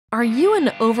Are you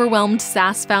an overwhelmed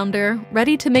SaaS founder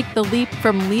ready to make the leap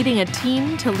from leading a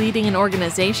team to leading an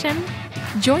organization?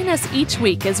 Join us each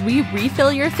week as we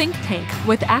refill your think tank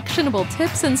with actionable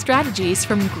tips and strategies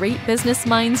from great business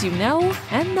minds you know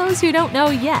and those you don't know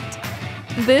yet.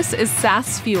 This is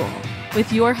SaaS Fuel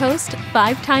with your host,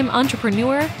 five-time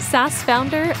entrepreneur, SaaS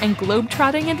founder, and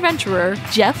globetrotting adventurer,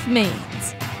 Jeff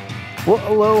Maines.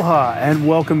 Well, aloha, and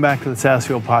welcome back to the SaaS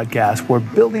Fuel podcast, where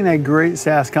building a great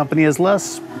SaaS company is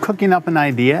less cooking up an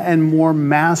idea and more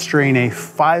mastering a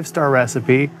 5-star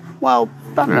recipe while,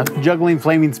 juggling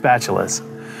flaming spatulas.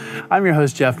 I'm your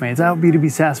host, Jeff Maines. I help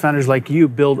B2B SaaS founders like you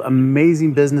build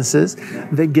amazing businesses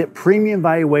that get premium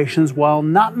valuations while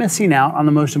not missing out on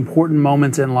the most important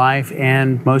moments in life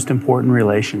and most important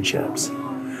relationships.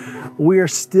 We are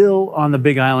still on the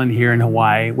big island here in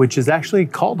Hawaii, which is actually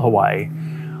called Hawaii.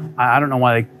 I don't know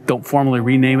why they don't formally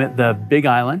rename it the Big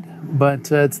Island,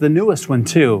 but it's the newest one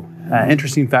too.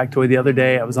 Interesting factoid, the other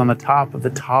day I was on the top of the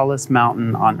tallest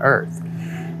mountain on Earth.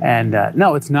 And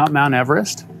no, it's not Mount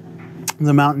Everest. There's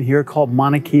a mountain here called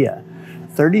Mauna Kea,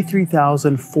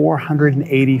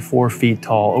 33,484 feet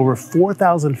tall, over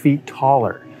 4,000 feet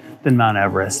taller than Mount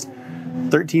Everest.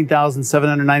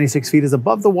 13,796 feet is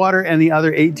above the water and the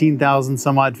other 18,000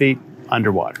 some odd feet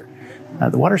underwater.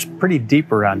 The water's pretty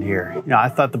deep around here. I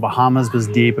thought the Bahamas was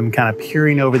deep. I'm kind of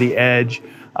peering over the edge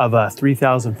of a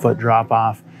 3,000 foot drop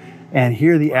off. And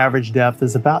here the average depth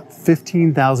is about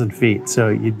 15,000 feet. So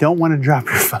you don't want to drop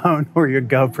your phone or your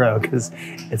GoPro because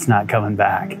it's not coming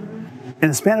back. In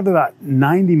a span of about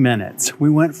 90 minutes, we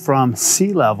went from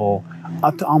sea level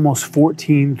up to almost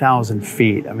 14,000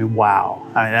 feet. I mean, wow.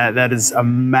 That is a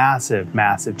massive,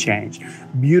 massive change.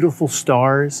 Beautiful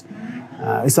stars.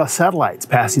 I saw satellites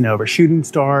passing over, shooting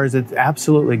stars. It's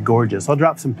absolutely gorgeous. I'll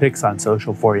drop some pics on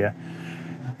social for you.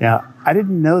 Now, I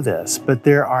didn't know this, but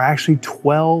there are actually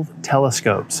 12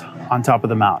 telescopes on top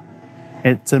of the mountain.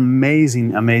 It's an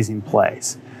amazing, amazing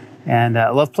place. And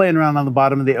I love playing around on the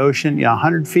bottom of the ocean,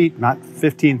 100 feet, not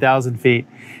 15,000 feet.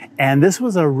 And this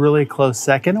was a really close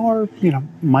second, or,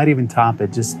 might even top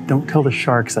it. Just don't tell the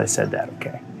sharks I said that,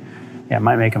 okay? Yeah, it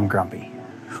might make them grumpy.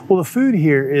 Well, the food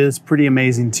here is pretty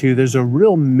amazing too. There's a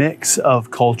real mix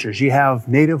of cultures. You have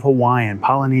Native Hawaiian,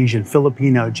 Polynesian,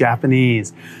 Filipino,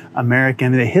 Japanese,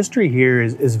 American. The history here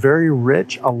is very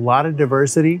rich, a lot of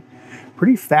diversity,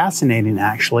 pretty fascinating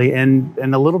actually, and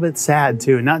a little bit sad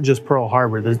too. Not just Pearl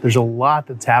Harbor, there's a lot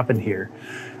that's happened here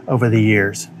over the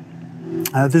years.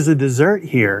 There's a dessert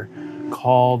here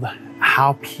called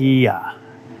haupia.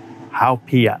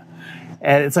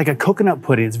 And it's like a coconut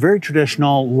pudding. It's very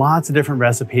traditional, lots of different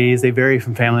recipes. They vary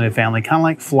from family to family, kind of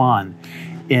like flan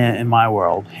in my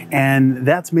world. And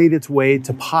that's made its way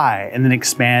to pie and then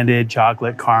expanded,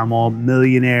 chocolate, caramel,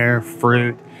 millionaire,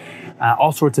 fruit,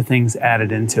 all sorts of things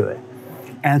added into it.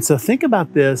 And so think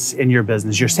about this in your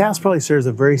business. Your SaaS probably serves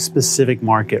a very specific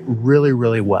market really,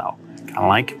 really well, kind of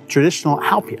like traditional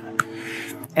haupia.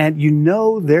 And you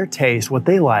know their taste, what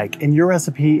they like, and your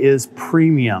recipe is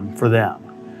premium for them.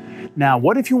 Now,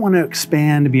 what if you want to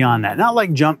expand beyond that? Not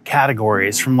like jump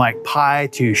categories from like pie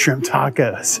to shrimp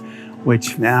tacos,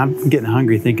 which now I'm getting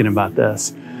hungry thinking about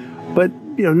this. But,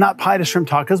 not pie to shrimp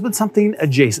tacos, but something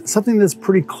adjacent, something that's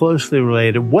pretty closely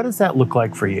related. What does that look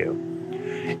like for you?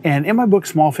 And in my book,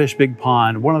 Small Fish, Big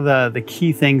Pond, one of the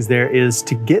key things there is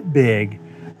to get big,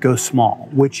 go small,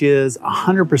 which is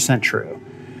 100% true.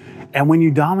 And when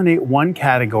you dominate one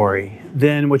category,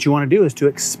 then what you want to do is to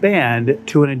expand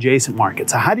to an adjacent market.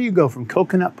 So how do you go from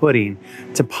coconut pudding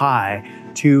to pie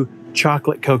to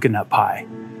chocolate coconut pie?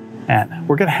 And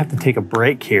we're going to have to take a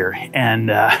break here and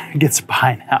get some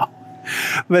pie now.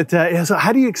 But so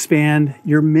how do you expand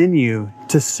your menu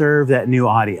to serve that new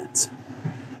audience?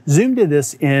 Zoom did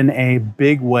this in a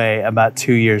big way about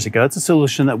 2 years ago. It's a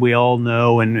solution that we all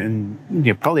know and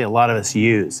probably a lot of us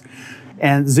use.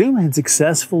 And Zoom had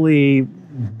successfully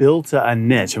built a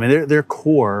niche. I mean, their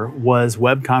core was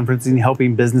web conferencing,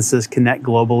 helping businesses connect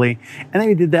globally. And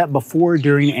they did that before,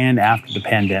 during, and after the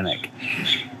pandemic.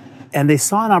 And they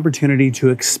saw an opportunity to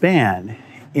expand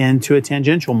into a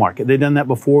tangential market. They'd done that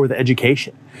before with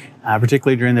education,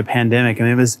 particularly during the pandemic. I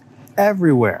mean, it was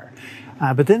everywhere.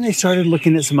 But then they started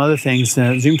looking at some other things.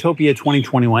 Zoomtopia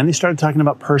 2021, they started talking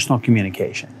about personal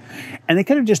communication. And they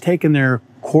could have just taken their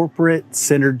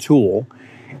corporate-centered tool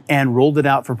and rolled it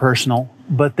out for personal,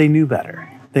 but they knew better.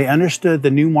 They understood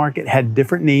the new market had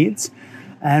different needs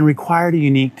and required a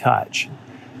unique touch.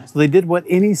 So they did what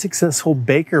any successful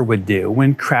baker would do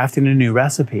when crafting a new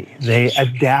recipe. They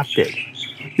adapted.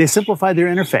 They simplified their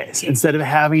interface. Instead of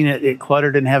having it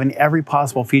cluttered and having every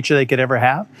possible feature they could ever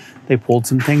have, they pulled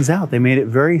some things out. They made it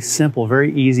very simple,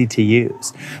 very easy to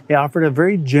use. They offered a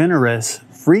very generous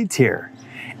free tier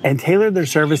and tailored their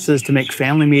services to make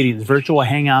family meetings, virtual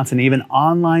hangouts, and even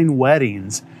online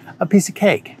weddings a piece of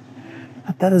cake.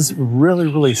 That is really,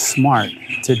 really smart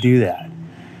to do that.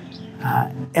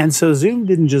 And so Zoom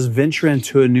didn't just venture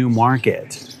into a new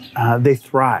market. They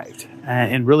thrived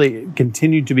and really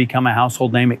continued to become a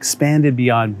household name, expanded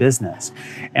beyond business.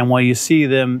 And while you see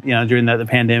them, during the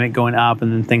pandemic going up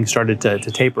and then things started to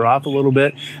taper off a little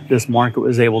bit, this market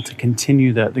was able to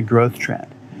continue the growth trend.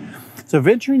 So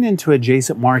venturing into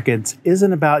adjacent markets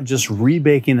isn't about just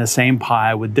rebaking the same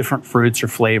pie with different fruits or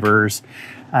flavors.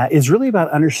 It's really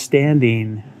about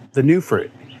understanding the new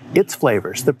fruit, its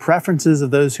flavors, the preferences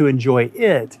of those who enjoy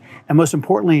it, and most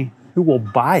importantly, who will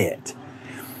buy it.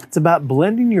 It's about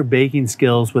blending your baking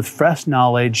skills with fresh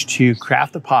knowledge to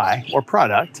craft a pie or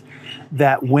product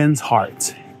that wins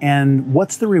hearts. And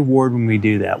what's the reward when we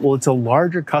do that? Well, it's a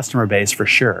larger customer base for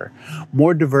sure,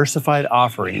 more diversified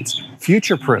offerings,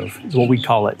 future-proof is what we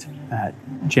call it at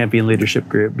Champion Leadership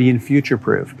Group, being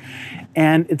future-proof.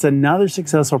 And it's another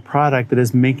successful product that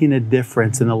is making a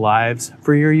difference in the lives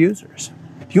for your users.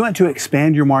 If you want to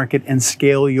expand your market and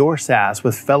scale your SaaS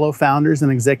with fellow founders and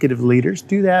executive leaders,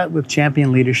 do that with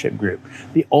Champion Leadership Group,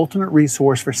 the ultimate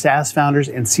resource for SaaS founders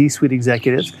and C-suite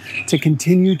executives to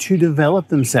continue to develop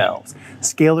themselves,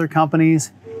 scale their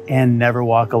companies, and never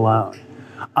walk alone.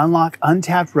 Unlock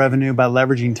untapped revenue by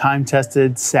leveraging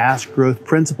time-tested SaaS growth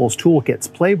principles, toolkits,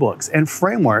 playbooks, and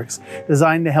frameworks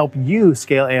designed to help you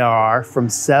scale ARR from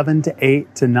 7 to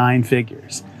 8 to 9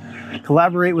 figures.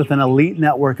 Collaborate with an elite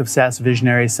network of SaaS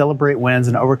visionaries, celebrate wins,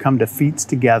 and overcome defeats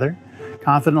together.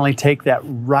 Confidently take that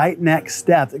right next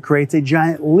step that creates a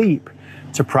giant leap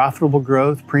to profitable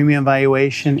growth, premium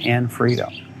valuation, and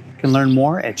freedom. You can learn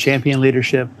more at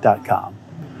championleadership.com.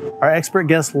 Our expert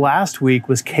guest last week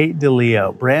was Kate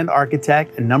DeLeo, brand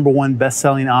architect and #1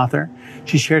 best-selling author.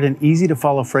 She shared an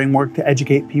easy-to-follow framework to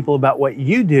educate people about what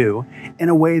you do in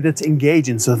a way that's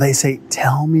engaging. So they say,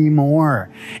 tell me more.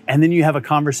 And then you have a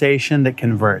conversation that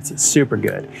converts. It's super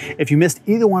good. If you missed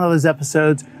either one of those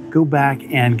episodes, go back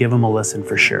and give them a listen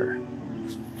for sure.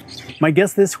 My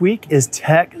guest this week is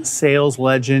tech sales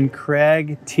legend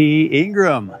Craig T.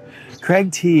 Ingram.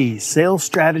 Craig T, sales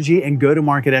strategy and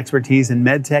go-to-market expertise in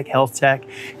medtech, health tech.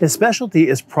 His specialty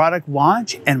is product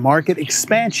launch and market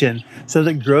expansion so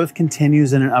that growth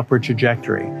continues in an upward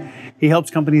trajectory. He helps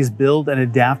companies build and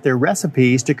adapt their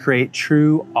recipes to create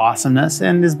true awesomeness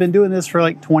and has been doing this for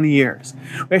like 20 years.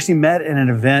 We actually met at an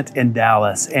event in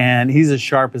Dallas, and he's as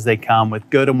sharp as they come with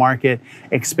go-to-market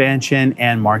expansion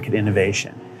and market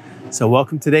innovation. So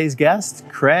welcome today's guest,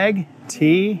 Craig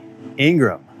T.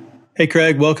 Ingram. Hey,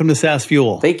 Craig, welcome to SaaS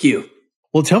Fuel. Thank you.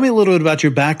 Well, tell me a little bit about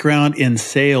your background in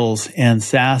sales and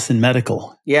SaaS and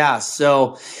medical. Yeah,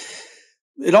 so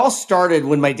it all started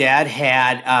when my dad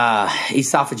had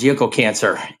esophageal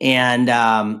cancer, and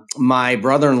my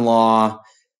brother-in-law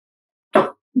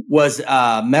was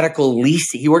medical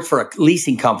leasing. He worked for a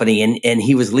leasing company, and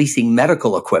he was leasing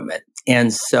medical equipment.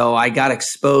 And so I got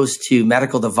exposed to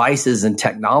medical devices and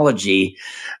technology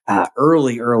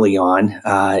early on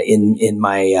in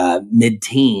my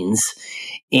mid-teens.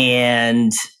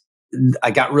 And I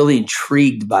got really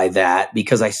intrigued by that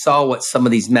because I saw what some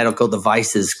of these medical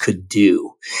devices could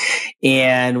do.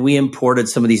 And we imported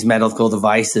some of these medical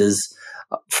devices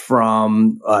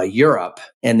from Europe,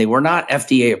 and they were not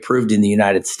FDA approved in the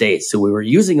United States. So we were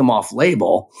using them off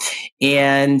label.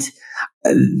 And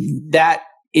that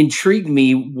intrigued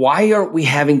me. Why aren't we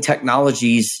having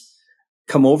technologies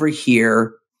come over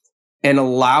here and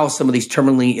allow some of these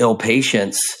terminally ill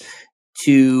patients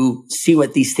to see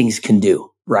what these things can do?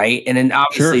 Right. And then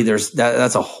obviously there's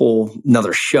that's a whole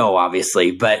nother show,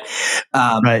 obviously. But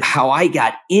how I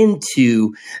got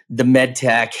into the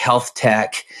medtech, health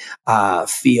tech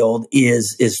field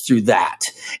is through that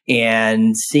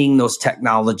and seeing those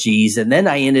technologies. And then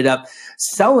I ended up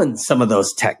selling some of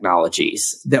those technologies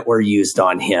that were used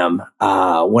on him.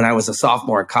 When I was a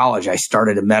sophomore in college, I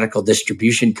started a medical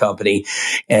distribution company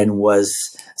and was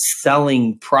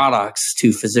selling products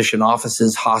to physician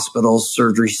offices, hospitals,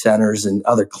 surgery centers, and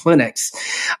other clinics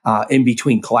in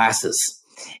between classes.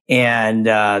 And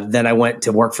then I went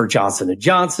to work for Johnson &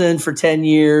 Johnson for 10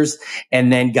 years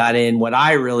and then got in what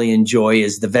I really enjoy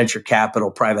is the venture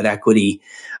capital private equity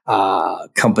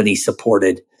company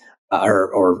supported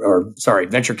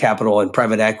venture capital and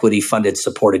private equity funded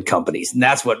supported companies. And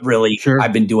that's what really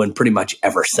I've been doing pretty much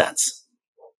ever since.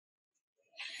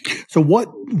 So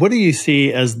what do you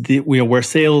see as the where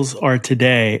sales are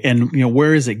today, and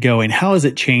where is it going? How has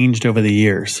it changed over the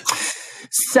years?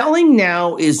 Selling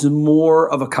now is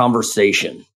more of a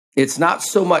conversation. It's not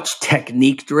so much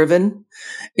technique driven.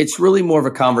 It's really more of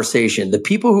a conversation. The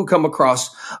people who come across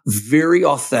very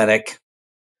authentic,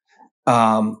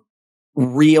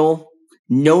 real,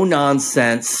 no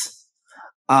nonsense,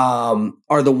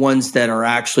 are the ones that are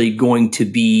actually going to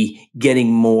be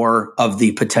getting more of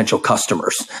the potential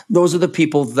customers. Those are the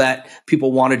people that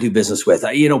people want to do business with.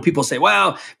 People say,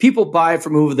 well, people buy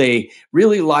from who they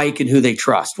really like and who they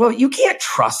trust. Well, you can't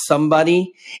trust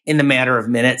somebody in the matter of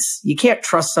minutes. You can't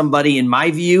trust somebody, in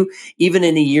my view, even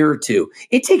in a year or two.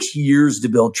 It takes years to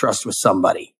build trust with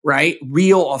somebody, right?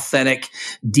 Real, authentic,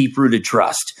 deep-rooted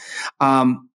trust.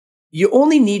 You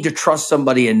only need to trust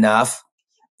somebody enough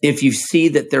if you see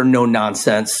that they're no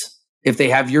nonsense, if they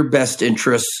have your best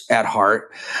interests at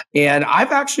heart. And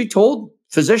I've actually told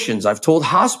physicians, I've told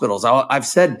hospitals, I've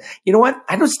said, you know what?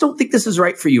 I just don't think this is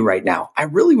right for you right now. I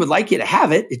really would like you to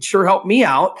have it. It sure helped me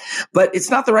out, but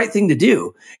it's not the right thing to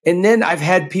do. And then I've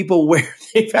had people where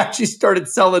they've actually started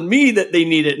selling me that they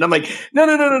need it. And I'm like, no.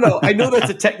 I know that's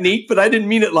a technique, but I didn't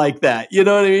mean it like that. You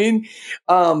know what I mean?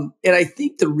 And I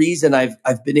think the reason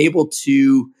I've been able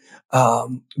to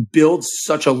build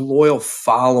such a loyal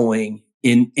following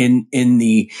in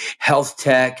the health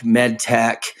tech,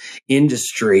 medtech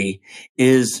industry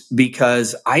is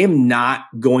because I am not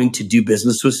going to do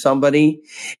business with somebody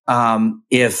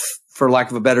if, for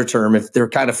lack of a better term, if they're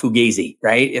kind of fugazi,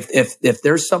 right? If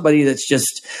there's somebody that's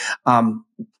just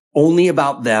only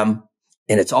about them,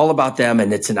 and it's all about them,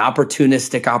 and it's an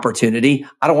opportunistic opportunity,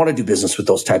 I don't want to do business with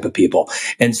those type of people.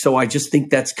 And so I just think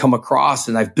that's come across,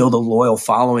 and I've built a loyal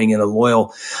following and a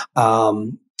loyal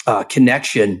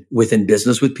connection within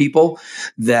business with people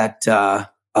that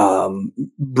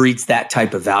breeds that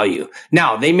type of value.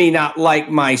 Now, they may not like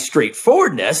my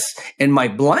straightforwardness and my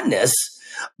bluntness,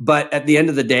 but at the end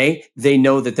of the day, they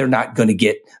know that they're not going to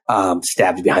get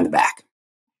stabbed behind the back.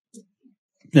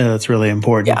 Yeah, that's really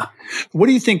important. Yeah. What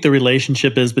do you think the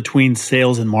relationship is between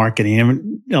sales and marketing? I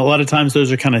mean, a lot of times those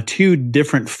are kind of two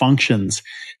different functions.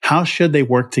 How should they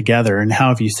work together, and how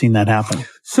have you seen that happen?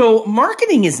 So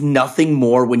marketing is nothing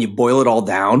more, when you boil it all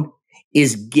down,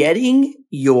 is getting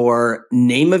your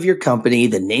name of your company,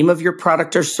 the name of your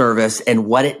product or service, and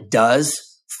what it does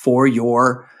for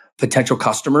your potential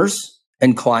customers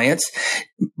and clients.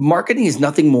 Marketing is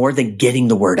nothing more than getting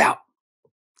the word out.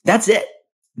 That's it.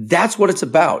 That's what it's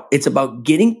about. It's about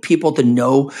getting people to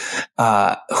know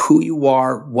who you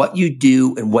are, what you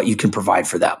do, and what you can provide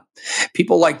for them.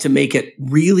 People like to make it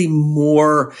really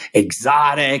more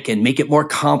exotic and make it more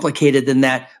complicated than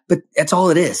that, but that's all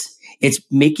it is. It's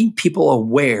making people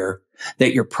aware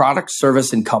that your product,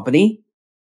 service, and company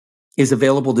is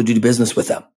available to do business with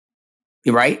them.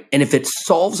 Right? And if it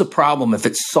solves a problem, if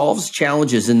it solves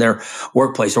challenges in their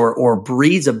workplace or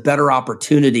breeds a better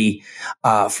opportunity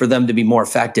for them to be more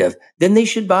effective, then they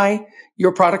should buy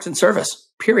your product and service,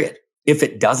 period. If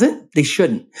it doesn't, they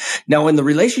shouldn't. Now, in the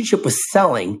relationship with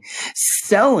selling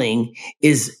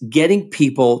is getting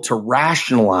people to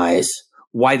rationalize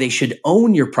why they should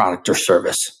own your product or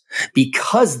service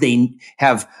because they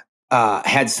have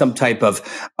had some type of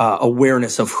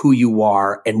awareness of who you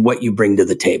are and what you bring to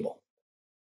the table.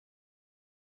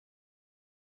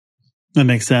 That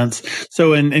makes sense.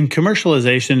 So in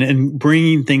commercialization and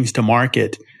bringing things to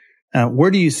market,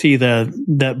 where do you see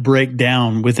that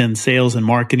breakdown within sales and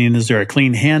marketing? Is there a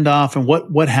clean handoff, and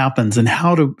what happens, and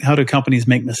how do companies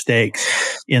make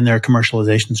mistakes in their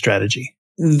commercialization strategy?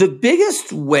 The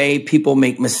biggest way people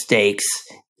make mistakes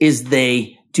is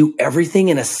they do everything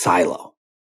in a silo,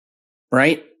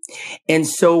 right? And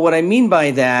so what I mean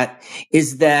by that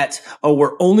is that,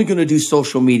 we're only going to do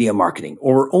social media marketing,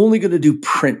 or we're only going to do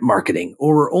print marketing,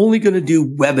 or we're only going to do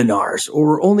webinars, or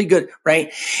we're only good,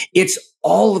 right? It's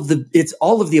all of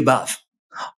the above.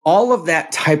 All of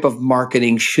that type of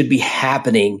marketing should be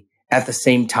happening at the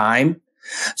same time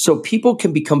so people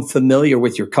can become familiar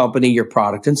with your company, your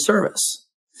product, and service.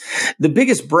 The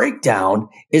biggest breakdown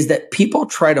is that people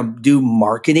try to do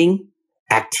marketing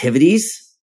activities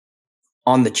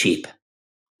on the cheap.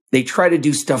 They try to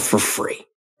do stuff for free,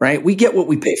 right? We get what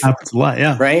we pay for. Happens a lot,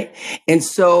 yeah. Right? And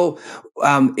so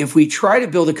if we try to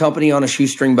build a company on a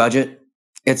shoestring budget,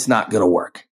 it's not going to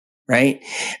work, right?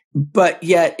 But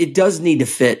yet it does need to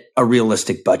fit a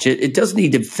realistic budget. It does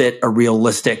need to fit a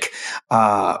realistic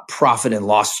profit and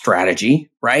loss strategy,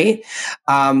 right?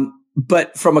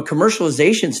 But from a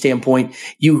commercialization standpoint,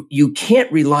 you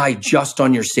can't rely just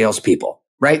on your salespeople.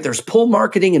 right? There's pull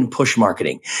marketing and push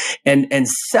marketing. And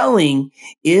selling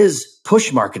is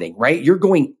push marketing, right? You're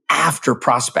going after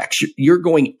prospects. You're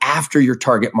going after your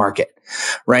target market,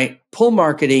 right? Pull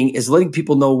marketing is letting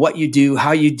people know what you do,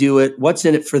 how you do it, what's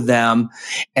in it for them,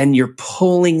 and you're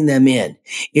pulling them in.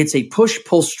 It's a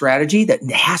push-pull strategy that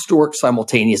has to work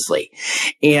simultaneously.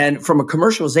 And from a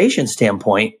commercialization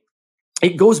standpoint,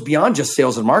 it goes beyond just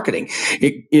sales and marketing.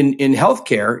 In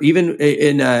healthcare, even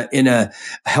in a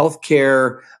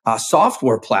healthcare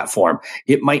software platform,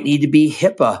 it might need to be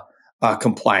HIPAA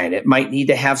compliant. It might need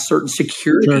to have certain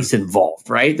securities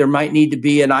involved, right? There might need to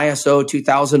be an ISO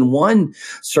 2001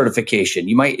 certification.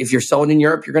 You might, if you're selling in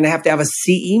Europe, you're going to have a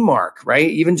CE mark, right?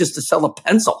 Even just to sell a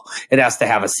pencil, it has to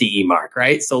have a CE mark,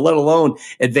 right? So let alone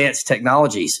advanced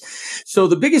technologies. So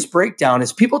the biggest breakdown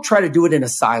is people try to do it in a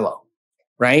silo.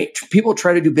 Right? People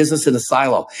try to do business in a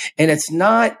silo, and it's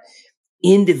not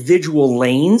individual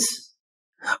lanes,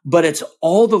 but it's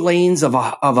all the lanes of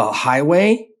a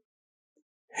highway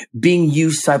being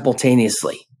used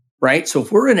simultaneously. Right? So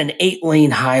if we're in an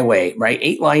 8-lane highway, right?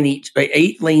 8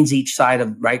 lanes each side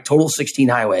of, right? Total 16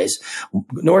 highways,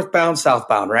 northbound,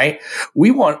 southbound, right? We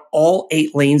want all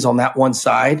 8 lanes on that one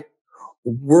side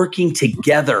working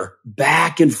together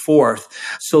back and forth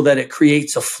so that it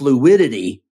creates a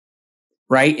fluidity,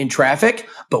 right, in traffic,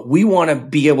 but we want to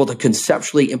be able to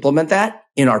conceptually implement that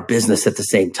in our business at the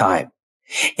same time.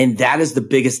 And that is the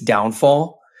biggest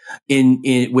downfall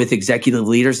with executive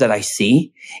leaders that I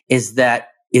see, is that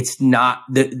it's not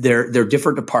their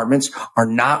different departments are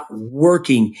not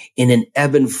working in an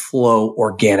ebb and flow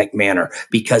organic manner,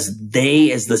 because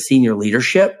they, as the senior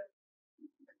leadership,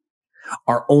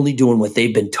 are only doing what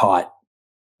they've been taught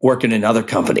working in other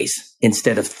companies,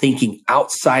 instead of thinking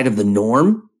outside of the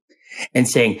norm and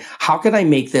saying, how can I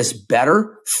make this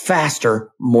better, faster,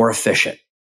 more efficient?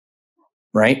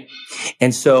 Right?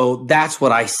 And so that's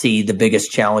what I see the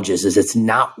biggest challenges is it's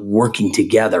not working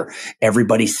together.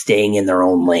 Everybody's staying in their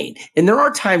own lane. And there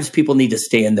are times people need to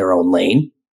stay in their own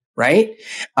lane, right?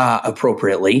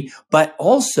 Appropriately. But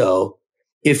also,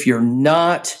 if you're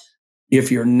not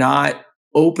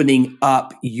opening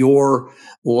up your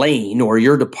lane or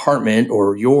your department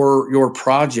or your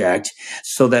project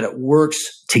so that it works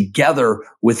together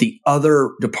with the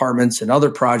other departments and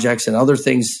other projects and other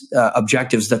things,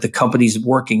 objectives that the company's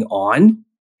working on,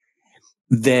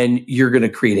 then you're going to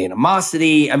create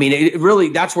animosity. I mean, it really,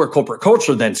 that's where corporate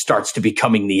culture then starts to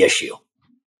becoming the issue.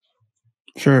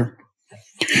 Sure.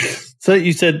 So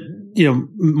you said,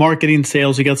 marketing,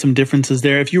 sales, you got some differences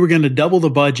there. If you were going to double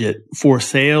the budget for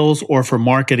sales or for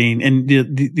marketing, and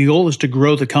the goal is to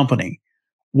grow the company,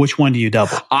 which one do you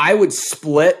double? I would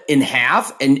split in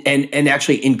half and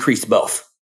actually increase both.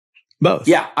 Both?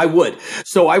 Yeah, I would.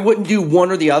 So I wouldn't do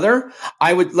one or the other.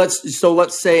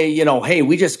 Let's say, hey,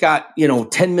 we just got,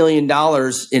 $10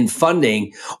 million in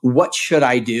funding. What should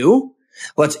I do?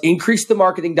 Let's increase the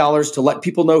marketing dollars to let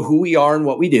people know who we are and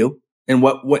what we do, and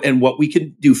what we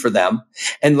can do for them.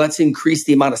 And let's increase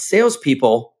the amount of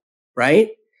salespeople, right,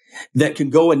 that can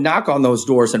go and knock on those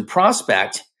doors and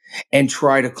prospect and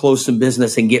try to close some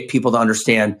business and get people to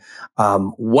understand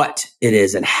what it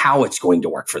is and how it's going to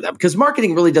work for them. Because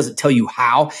marketing really doesn't tell you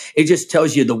how. It just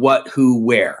tells you the what, who,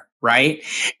 where, right?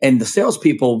 And the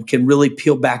salespeople can really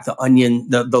peel back the onion,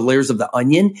 the layers of the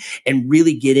onion, and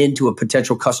really get into a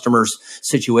potential customer's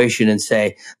situation and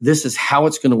say, this is how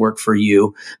it's going to work for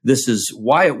you. This is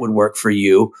why it would work for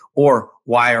you, or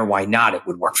why not it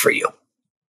would work for you.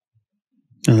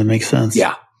 Oh, that makes sense.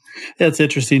 Yeah. That's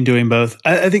interesting doing both.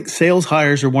 I think sales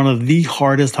hires are one of the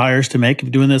hardest hires to make. I've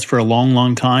been doing this for a long,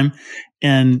 long time.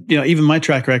 And, even my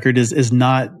track record is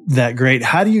not that great.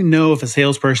 How do you know if a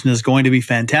salesperson is going to be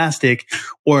fantastic,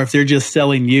 or if they're just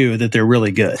selling you that they're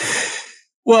really good?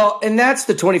 Well, and that's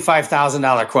the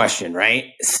 $25,000 question,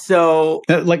 right? So,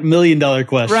 like $1 million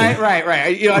question. Right.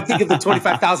 I think of the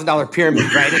 $25,000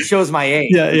 pyramid, right? It shows my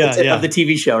age of the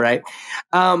TV show, right?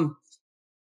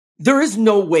 There is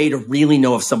no way to really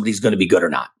know if somebody's going to be good or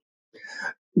not.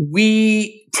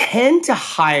 We tend to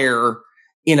hire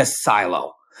in a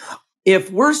silo.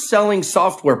 If we're selling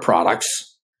software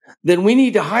products, then we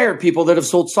need to hire people that have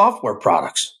sold software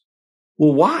products.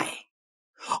 Well, why?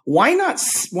 Why not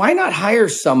hire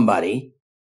somebody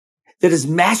that has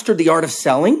mastered the art of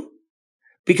selling?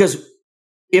 Because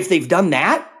if they've done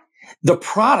that, the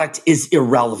product is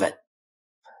irrelevant.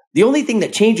 The only thing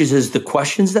that changes is the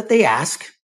questions that they ask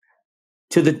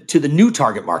to the new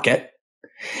target market.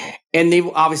 And they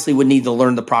obviously would need to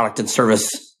learn the product and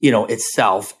service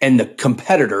itself and the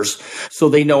competitors. So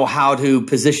they know how to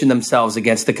position themselves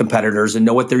against the competitors and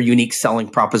know what their unique selling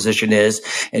proposition is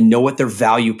and know what their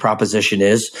value proposition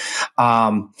is.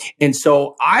 And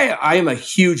so I am a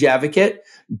huge advocate.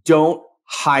 Don't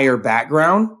hire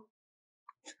background,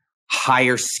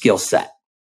 hire skill set.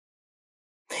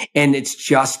 And it's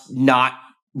just not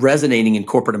resonating in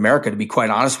corporate America, to be quite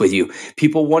honest with you.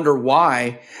 People wonder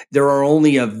why there are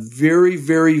only a very,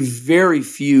 very, very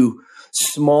few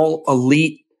small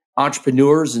elite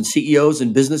entrepreneurs and CEOs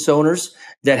and business owners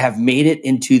that have made it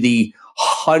into the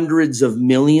hundreds of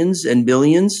millions and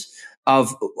billions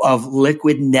of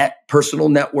liquid personal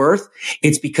net worth.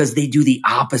 It's because they do the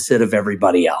opposite of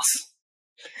everybody else.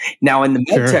 Now, in the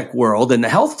medtech world and the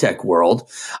health tech world,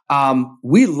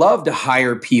 we love to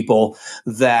hire people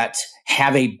that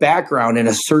have a background in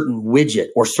a certain widget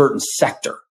or certain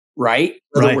sector, right?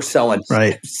 Whether we're selling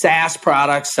SaaS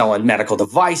products, selling medical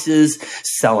devices,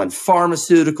 selling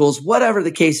pharmaceuticals, whatever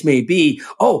the case may be.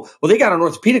 Oh, well, they got an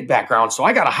orthopedic background, so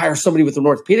I got to hire somebody with an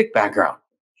orthopedic background.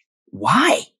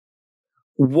 Why?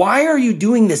 Why are you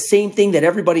doing the same thing that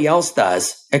everybody else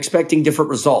does, expecting different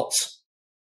results?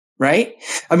 Right?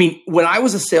 I mean, when I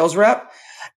was a sales rep,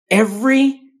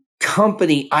 every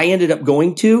company I ended up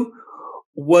going to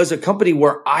was a company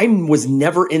where I was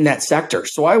never in that sector.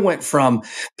 So I went from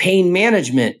pain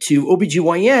management to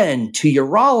OBGYN to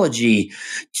urology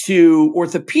to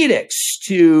orthopedics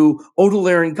to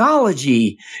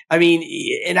otolaryngology. I mean,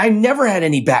 and I never had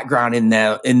any background in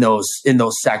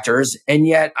those sectors. And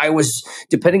yet I was,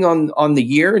 depending on the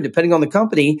year and depending on the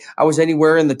company, I was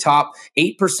anywhere in the top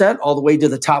 8% all the way to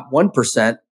the top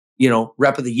 1%,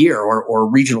 rep of the year or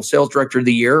regional sales director of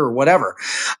the year or whatever.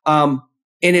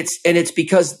 And it's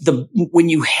because when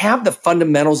you have the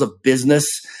fundamentals of business,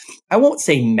 I won't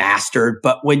say mastered,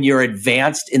 but when you're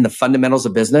advanced in the fundamentals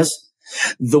of business,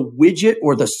 the widget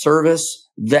or the service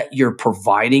that you're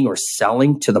providing or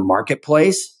selling to the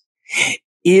marketplace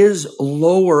is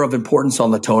lower of importance on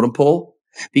the totem pole,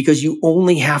 because you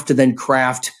only have to then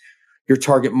craft your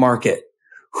target market,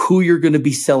 who you're going to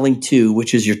be selling to,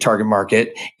 which is your target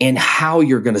market, and how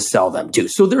you're going to sell them to.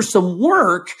 So there's some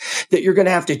work that you're going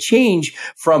to have to change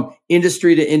from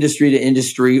industry to industry to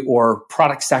industry, or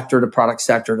product sector to product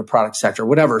sector to product sector,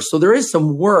 whatever. So there is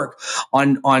some work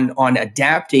on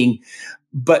adapting.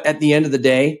 But at the end of the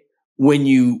day, when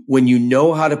you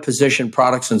know how to position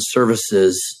products and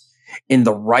services in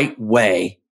the right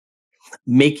way,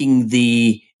 making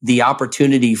the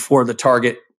opportunity for the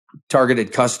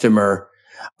targeted customer,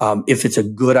 if it's a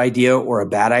good idea or a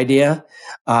bad idea,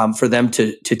 for them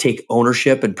to take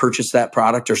ownership and purchase that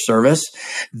product or service,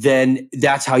 then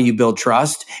that's how you build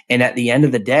trust. And at the end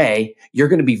of the day, you're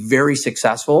going to be very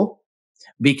successful,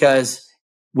 because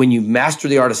when you master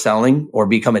the art of selling or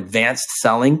become advanced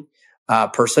selling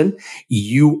person,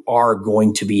 you are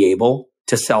going to be able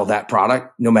to sell that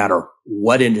product no matter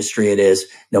what industry it is,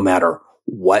 no matter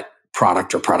what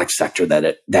product or product sector that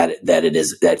it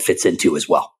fits into as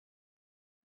well.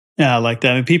 Yeah, I like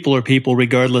that. I mean, people are people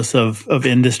regardless of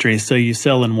industry. So you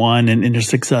sell in one and you're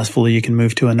successful, you can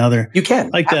move to another. You can.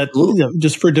 Like Absolutely. that,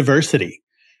 just for diversity.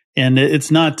 And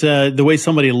it's not the way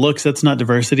somebody looks, that's not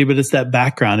diversity, but it's that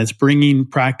background. It's bringing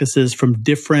practices from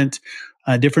different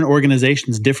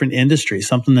organizations, different industries.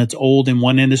 Something that's old in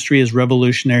one industry is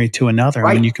revolutionary to another.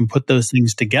 Right. And when you can put those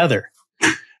things together,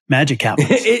 magic happens.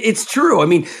 It's true. I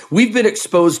mean, we've been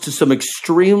exposed to some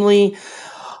extremely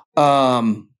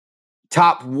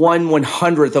top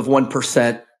 1/100th of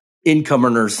 1% income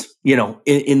earners,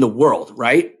 in the world,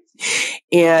 right?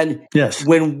 And yes,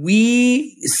 when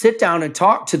we sit down and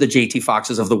talk to the JT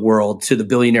Foxes of the world, to the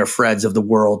billionaire Freds of the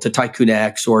world, to Tycoon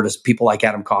X, or to people like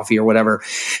Adam Coffey or whatever,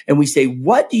 and we say,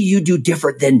 what do you do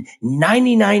different than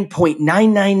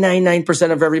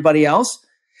 99.9999% of everybody else?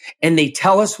 And they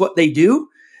tell us what they do.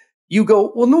 You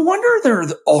go, well, no wonder they're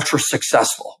ultra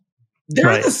successful.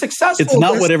 They're the successful. It's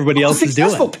not what everybody else is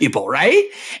doing. Successful people, right?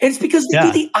 And it's because they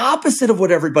do the opposite of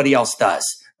what everybody else does,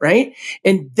 right?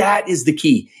 And that is the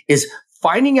key, is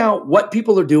finding out what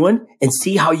people are doing and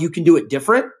see how you can do it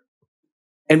different.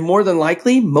 And more than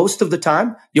likely, most of the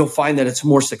time, you'll find that it's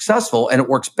more successful and it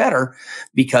works better,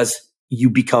 because you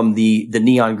become the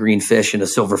neon green fish in a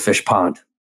silverfish pond.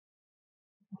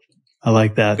 I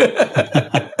like that.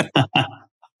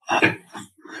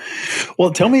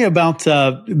 Well, tell me about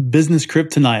Business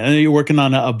Kryptonite. I know you're working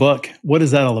on a book. What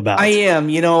is that all about? I am.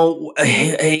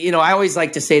 I always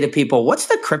like to say to people, what's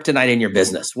the kryptonite in your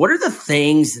business? What are the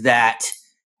things that,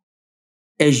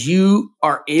 as you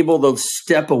are able to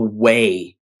step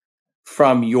away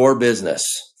from your business,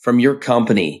 from your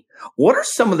company, what are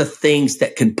some of the things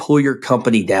that can pull your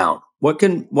company down?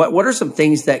 What are some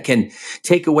things that can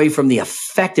take away from the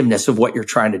effectiveness of what you're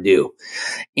trying to do?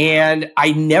 And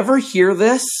I never hear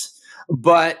this,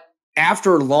 but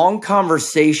after long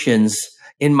conversations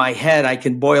in my head, I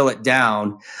can boil it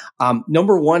down.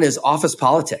 Number one is office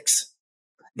politics.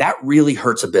 That really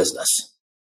hurts a business,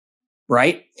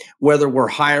 right? Whether we're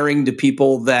hiring the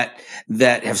people that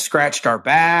have scratched our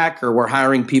back, or we're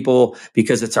hiring people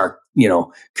because it's our,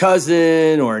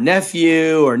 cousin or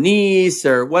nephew or niece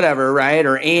or whatever, right?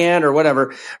 Or aunt or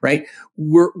whatever, right?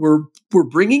 We're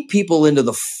bringing people into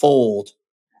the fold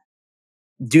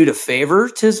due to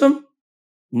favoritism,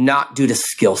 not due to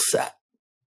skill set.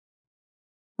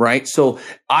 Right. So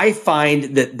I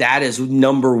find that is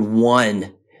number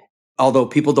one, although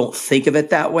people don't think of it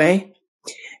that way.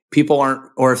 People aren't,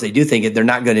 or if they do think it, they're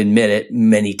not going to admit it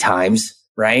many times.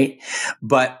 Right.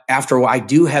 But after I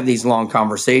do have these long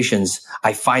conversations,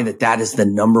 I find that is the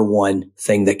number one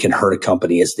thing that can hurt a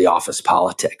company is the office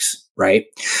politics. Right.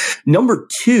 Number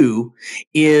two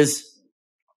is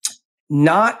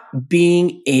not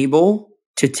being able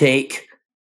to take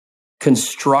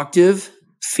constructive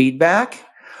feedback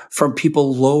from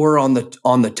people lower on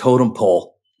the totem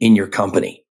pole in your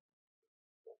company.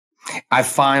 I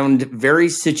found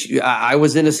I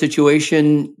was in a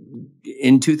situation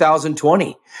in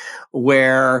 2020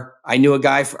 where I knew a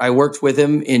guy, I worked with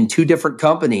him in 2 different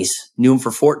companies, knew him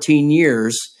for 14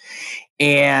 years.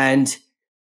 And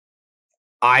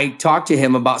I talked to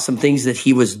him about some things that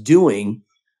he was doing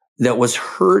that was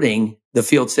hurting the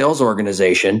field sales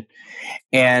organization.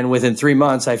 And within 3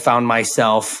 months, I found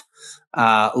myself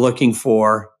looking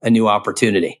for a new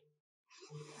opportunity.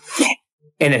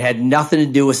 And it had nothing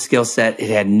to do with skill set. It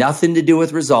had nothing to do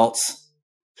with results.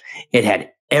 It had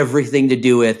everything to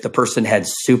do with the person had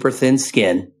super thin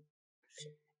skin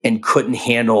and couldn't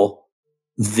handle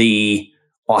the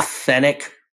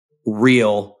authentic,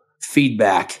 real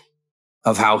feedback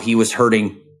of how he was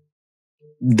hurting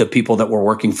the people that were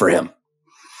working for him.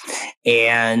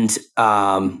 And,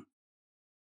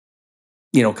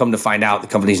 come to find out the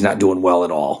company's not doing well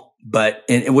at all, but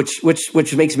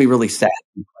which makes me really sad,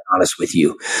 to be quite honest with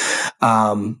you.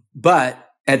 But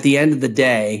at the end of the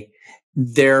day,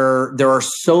 there are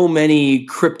so many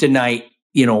kryptonite,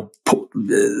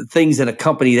 things in a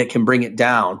company that can bring it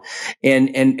down.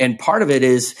 And part of it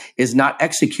is not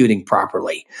executing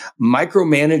properly,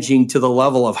 micromanaging to the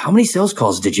level of how many sales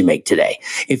calls did you make today?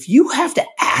 If you have to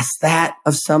ask that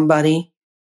of somebody,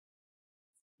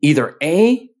 either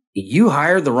A, you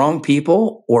hired the wrong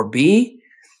people, or B,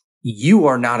 you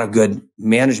are not a good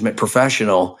management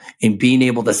professional in being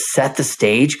able to set the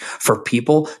stage for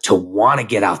people to want to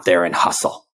get out there and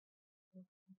hustle.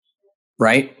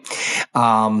 Right?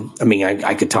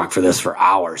 I could talk for this for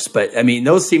hours, but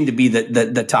those seem to be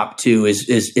the top 2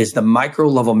 is the micro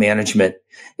level management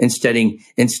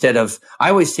instead of, I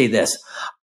always say this,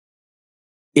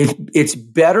 it's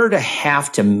better to have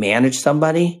to manage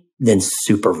somebody than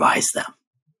supervise them.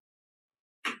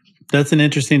 That's an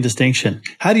interesting distinction.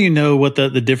 How do you know what the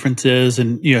difference is?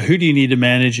 And, who do you need to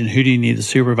manage and who do you need to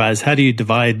supervise? How do you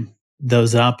divide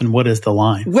those up and what is the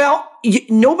line? Well,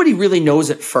 nobody really knows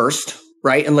at first,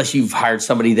 right? Unless you've hired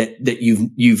somebody that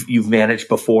you've managed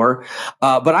before.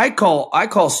 But I call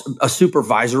a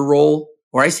supervisor role,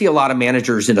 or I see a lot of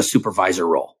managers in a supervisor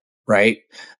role. Right?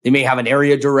 They may have an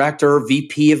area director,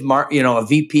 VP of a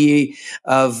VP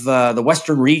of the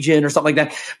Western region or something like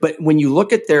that. But when you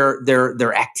look at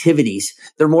their activities,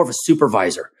 they're more of a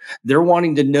supervisor. They're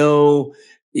wanting to know,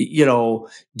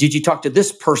 did you talk to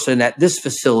this person at this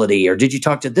facility, or did you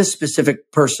talk to this specific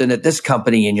person at this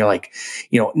company? And you're like,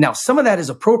 now some of that is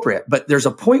appropriate, but there's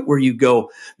a point where you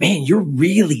go, man, you're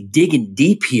really digging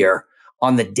deep here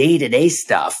on the day-to-day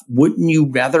stuff. Wouldn't you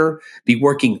rather be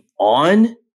working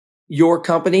on your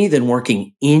company than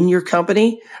working in your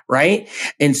company, right?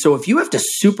 And so if you have to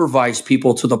supervise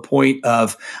people to the point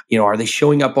of, are they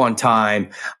showing up on time?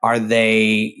 Are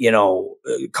they,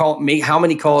 how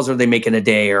many calls are they making a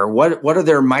day? Or what are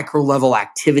their micro level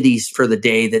activities for the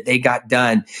day that they got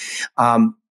done?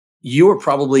 You are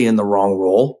probably in the wrong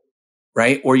role,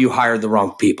 right? Or you hired the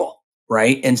wrong people,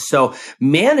 right? And so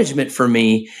management for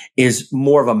me is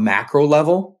more of a macro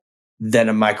level than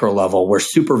a micro level, where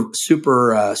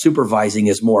supervising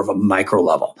is more of a micro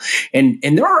level. And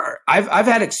I've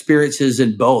had experiences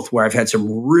in both where I've had some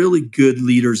really good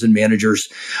leaders and managers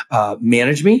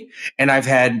manage me, and I've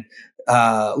had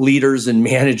leaders and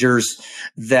managers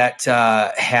that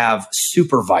have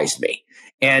supervised me.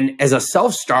 And as a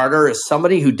self-starter, as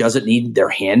somebody who doesn't need their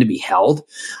hand to be held,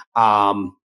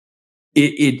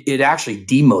 it actually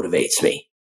demotivates me.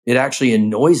 It actually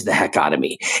annoys the heck out of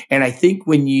me. And I think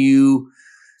when you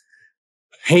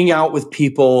hang out with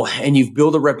people and you've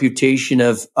built a reputation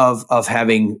of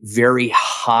having very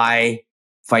high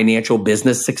financial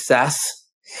business success,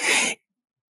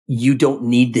 you don't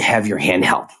need to have your hand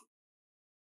held.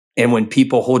 And when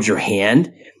people hold your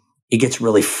hand, it gets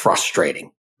really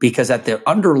frustrating because at the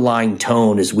underlying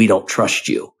tone is we don't trust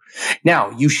you.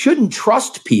 Now, you shouldn't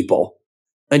trust people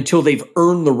until they've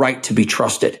earned the right to be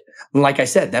trusted. And like I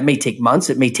said, that may take months.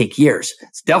 It may take years.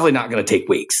 It's definitely not going to take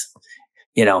weeks.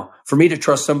 For me to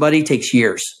trust somebody takes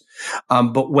years.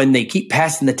 But when they keep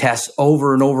passing the tests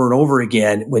over and over and over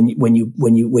again,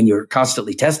 when you're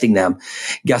constantly testing them,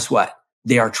 guess what?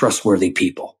 They are trustworthy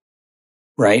people,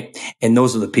 right? And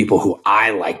those are the people who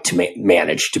I like to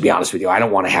manage, to be honest with you. I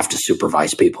don't want to have to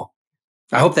supervise people.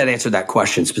 I hope that answered that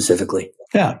question specifically.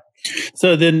 Yeah.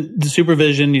 So then the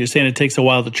supervision, you're saying it takes a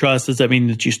while to trust. Does that mean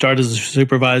that you start as a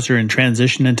supervisor and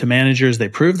transition into managers? They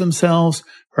prove themselves,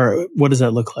 or what does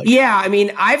that look like? Yeah. I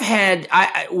mean,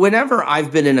 whenever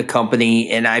I've been in a company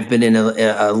and I've been in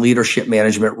a leadership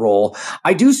management role,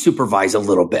 I do supervise a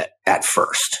little bit at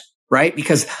first, right?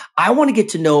 Because I want to get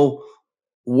to know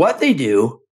what they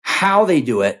do, how they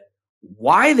do it,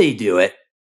 why they do it,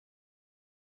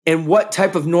 and what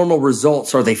type of normal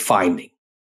results are they finding,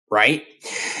 right?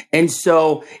 And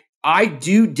so I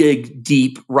do dig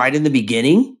deep right in the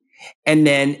beginning. And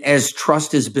then as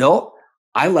trust is built,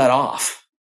 I let off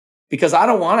because I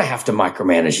don't want to have to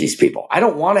micromanage these people. I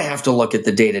don't want to have to look at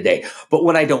the day to day. But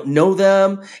when I don't know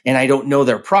them and I don't know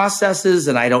their processes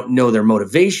and I don't know their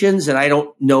motivations and I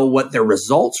don't know what their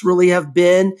results really have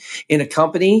been in a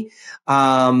company,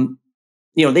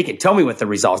 they can tell me what the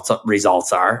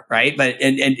results are, right? But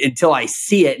and until I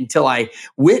see it, until I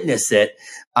witness it,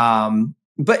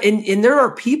 but there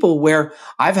are people where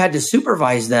I've had to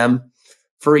supervise them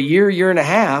for a year and a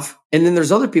half, and then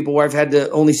there's other people where I've had to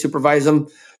only supervise them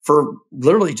for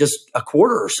literally just a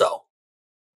quarter or so,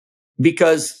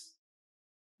 because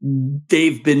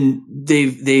they've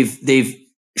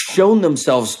shown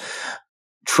themselves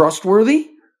trustworthy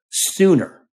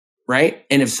sooner, right?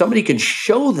 And if somebody can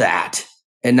show that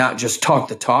and not just talk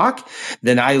the talk,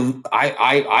 then I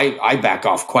back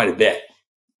off quite a bit,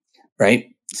 right?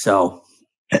 So,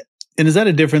 and is that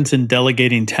a difference in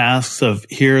delegating tasks of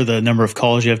here are the number of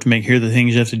calls you have to make, here are the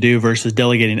things you have to do, versus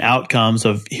delegating outcomes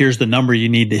of here's the number you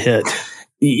need to hit,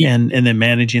 and then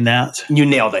managing that? You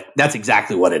nailed it. That's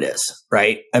exactly what it is,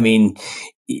 right? I mean,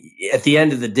 at the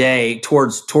end of the day,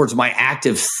 towards my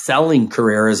active selling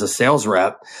career as a sales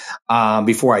rep,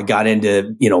 before I got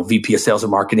into, VP of sales and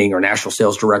marketing or national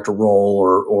sales director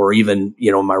role, or even,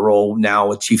 my role now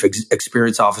with chief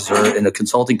experience officer in a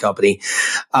consulting company,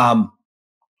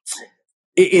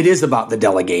 it is about the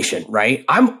delegation, right?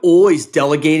 I'm always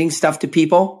delegating stuff to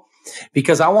people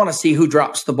because I want to see who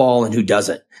drops the ball and who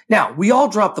doesn't. Now, we all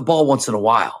drop the ball once in a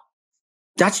while.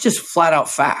 That's just flat out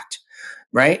fact.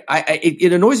 Right?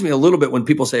 It annoys me a little bit when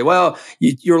people say, well,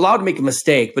 you're allowed to make a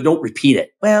mistake, but don't repeat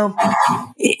it. Well,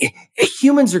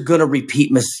 humans are going to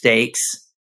repeat mistakes,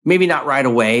 maybe not right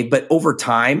away, but over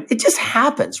time, it just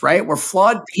happens, right? We're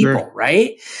flawed people, Sure.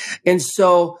 Right? And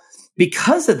so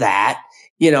because of that,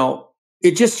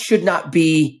 it just should not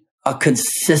be a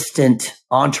consistent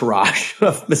entourage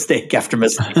of mistake after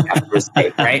mistake after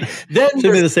mistake, right? Then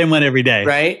should be the same one every day.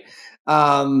 Right?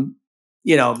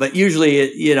 But usually,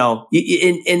 and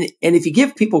if you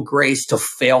give people grace to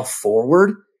fail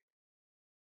forward,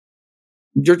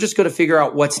 you're just going to figure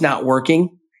out what's not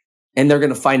working and they're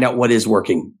going to find out what is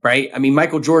working, right? I mean,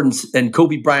 Michael Jordan and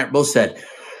Kobe Bryant both said,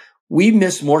 we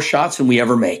miss more shots than we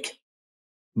ever make,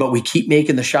 but we keep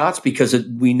making the shots because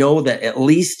we know that at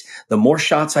least the more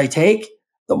shots I take,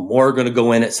 the more are going to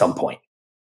go in at some point.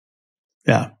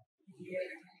 Yeah.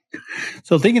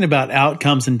 So thinking about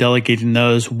outcomes and delegating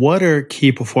those, what are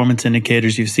key performance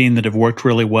indicators you've seen that have worked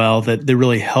really well, that they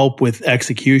really help with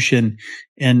execution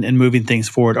and moving things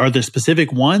forward? Are there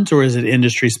specific ones, or is it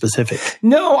industry specific?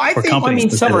 No, some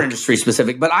are industry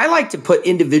specific, but I like to put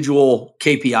individual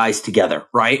KPIs together,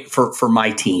 right? For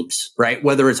my teams, right?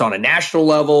 Whether it's on a national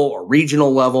level or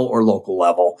regional level or local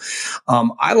level.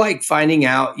 I like finding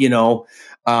out,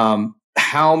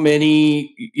 how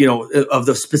many, of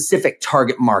the specific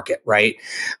target market, right?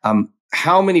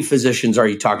 How many physicians are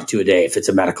you talking to a day if it's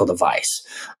a medical device?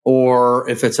 Or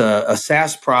if it's a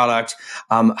SaaS product,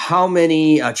 how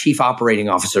many chief operating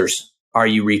officers are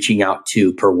you reaching out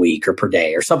to per week or per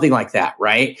day or something like that,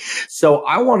 right? So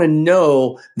I want to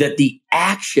know that the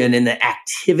action and the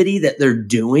activity that they're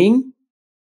doing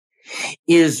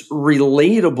is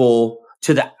relatable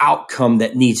to the outcome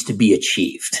that needs to be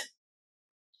achieved.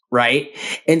 Right.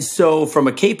 And so from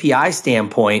a KPI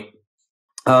standpoint,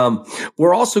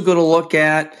 we're also going to look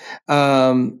at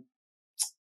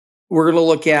we're going to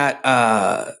look at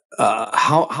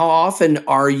how often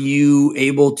are you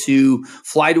able to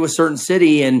fly to a certain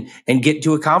city and get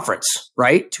to a conference,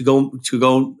 right? To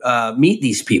go meet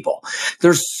these people.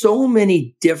 There's so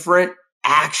many different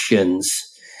actions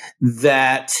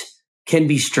that can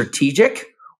be strategic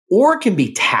or can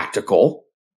be tactical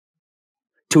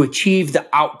to achieve the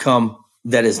outcome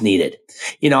that is needed.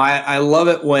 I love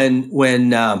it when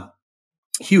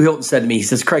Hugh Hilton said to me, he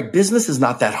says, Craig, business is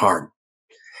not that hard.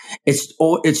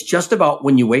 It's just about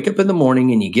when you wake up in the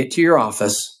morning and you get to your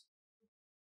office,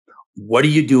 what are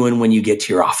you doing when you get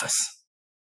to your office?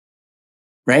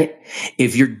 Right?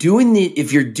 If you're doing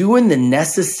the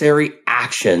necessary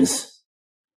actions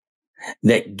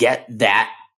that get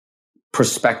that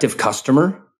prospective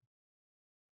customer,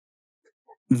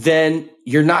 then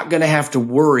you're not going to have to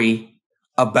worry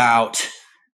about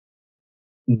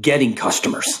getting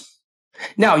customers.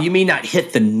 Now, you may not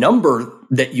hit the number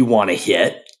that you want to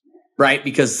hit, right?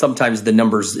 Because sometimes the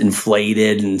number's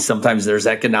inflated and sometimes there's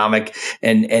economic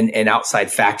and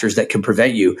outside factors that can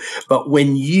prevent you. But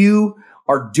when you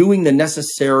are doing the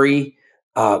necessary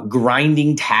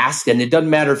grinding task, and it doesn't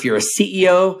matter if you're a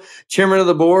CEO, chairman of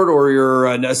the board, or you're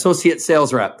an associate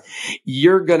sales rep,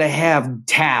 you're going to have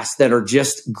tasks that are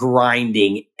just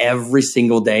grinding every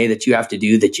single day that you have to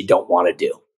do that you don't want to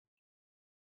do.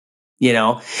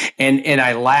 And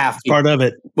I laughed. Part of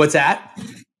it. What's that?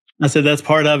 I said, that's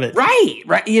part of it.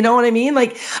 Right. You know what I mean?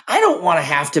 Like, I don't want to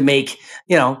have to make,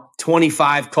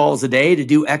 25 calls a day to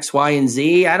do X, Y, and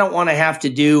Z. I don't want to have to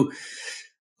do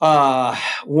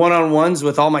one-on-ones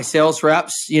with all my sales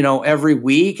reps, every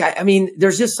week. I mean,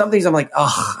 there's just some things I'm like,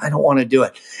 I don't want to do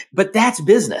it. But that's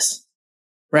business,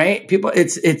 right? People,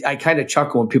 I kind of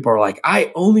chuckle when people are like,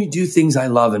 I only do things I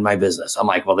love in my business. I'm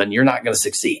like, well, then you're not going to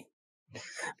succeed.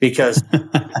 Because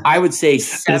I would say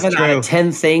 7 out of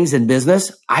 10 things in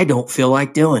business, I don't feel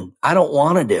like doing. I don't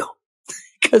want to do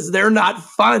because they're not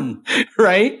fun,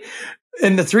 right?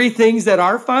 And the 3 things that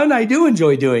are fun, I do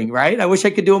enjoy doing, right? I wish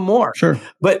I could do them more. Sure.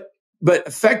 But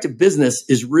effective business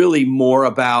is really more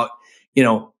about,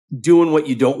 doing what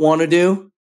you don't want to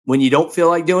do when you don't feel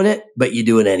like doing it, but you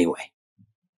do it anyway.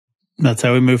 That's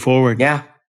how we move forward. Yeah.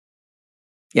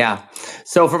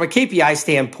 So from a KPI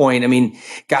standpoint, I mean,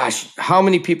 gosh, how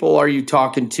many people are you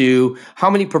talking to? How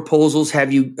many proposals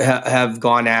have you have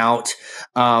gone out?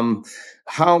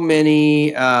 How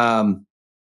many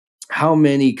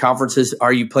conferences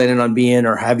are you planning on being,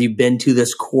 or have you been to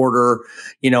this quarter?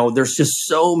 There's just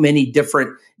so many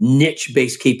different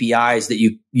niche-based KPIs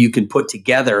that you can put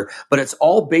together, but it's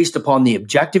all based upon the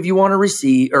objective you want to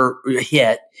receive or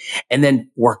hit, and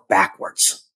then work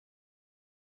backwards.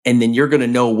 And then you're going to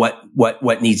know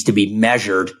what needs to be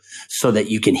measured so that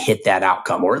you can hit that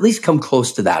outcome, or at least come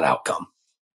close to that outcome.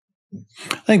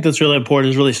 I think that's really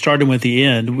important, is really starting with the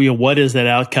end. What is that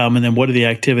outcome? And then what are the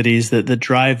activities that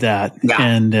drive that? Yeah.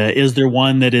 And is there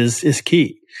one that is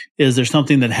key? Is there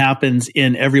something that happens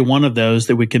in every one of those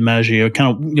that we can measure?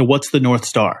 What's the North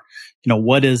Star?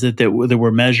 What is it that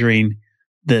we're measuring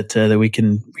that we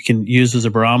can use as a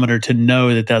barometer to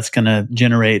know that that's going to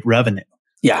generate revenue?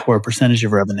 Yeah. Or a percentage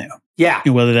of revenue. Yeah.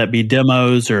 Whether that be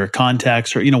demos or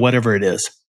contacts or, whatever it is.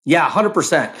 Yeah,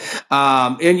 100%.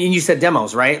 And you said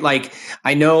demos, right? Like,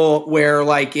 I know where,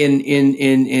 like,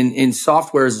 in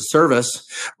software as a service,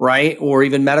 right? Or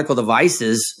even medical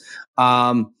devices,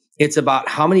 it's about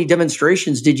how many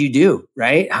demonstrations did you do,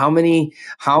 right? How many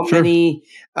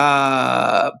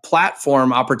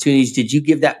platform opportunities did you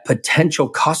give that potential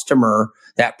customer,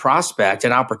 that prospect,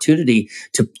 an opportunity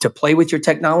to play with your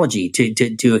technology,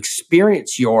 to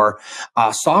experience your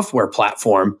software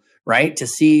platform, right? To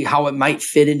see how it might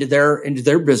fit into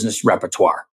their business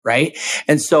repertoire, right?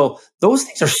 And so those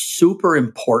things are super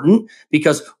important,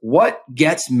 because what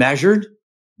gets measured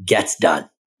gets done.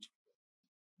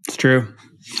 It's true.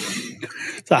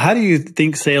 So how do you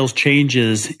think sales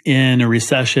changes in a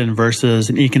recession versus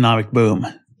an economic boom?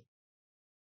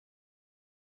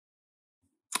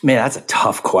 Man, that's a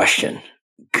tough question.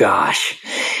 Gosh.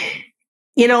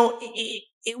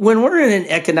 When we're in an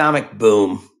economic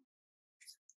boom,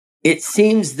 it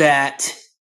seems that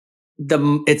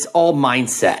it's all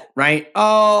mindset, right?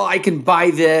 Oh, I can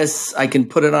buy this, I can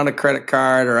put it on a credit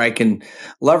card, or I can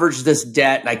leverage this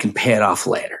debt and I can pay it off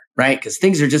later, right? Because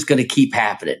things are just going to keep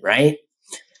happening, right?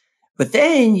 But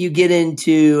then you get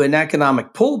into an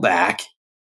economic pullback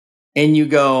and you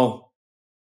go,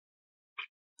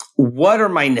 what are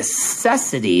my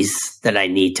necessities that I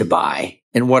need to buy?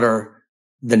 And what are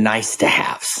the nice to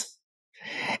haves?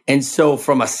 And so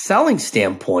from a selling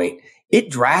standpoint,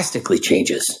 it drastically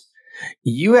changes.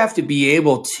 You have to be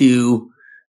able to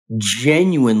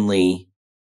genuinely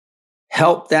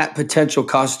help that potential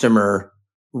customer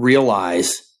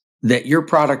realize that your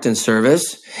product and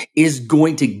service is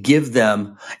going to give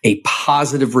them a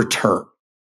positive return,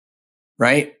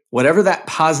 right? Whatever that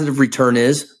positive return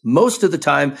is, most of the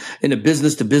time in a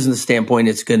business to business standpoint,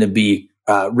 it's going to be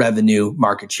revenue,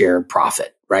 market share, and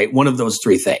profit, right? One of those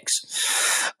three things,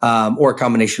 or a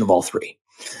combination of all three.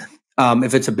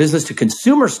 If it's a business to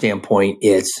consumer standpoint,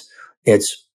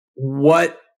 it's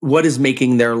what is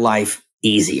making their life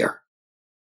easier,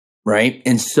 right?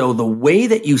 And so the way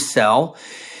that you sell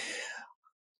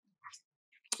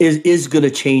is going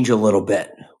to change a little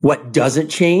bit. What doesn't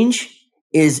change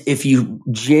is if you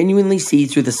genuinely see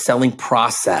through the selling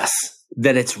process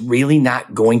that it's really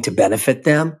not going to benefit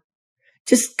them,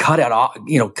 just cut it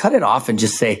off and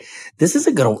just say, this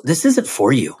isn't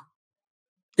for you.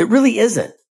 It really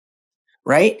isn't,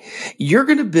 right? You're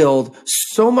going to build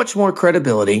so much more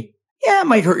credibility. Yeah, it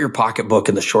might hurt your pocketbook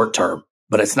in the short term,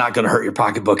 but it's not going to hurt your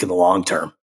pocketbook in the long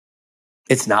term.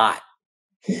 It's not.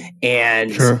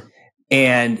 And, Sure.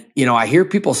 and, I hear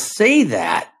people say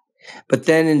that, but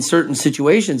then in certain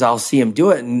situations, I'll see them do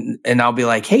it and I'll be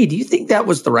like, hey, do you think that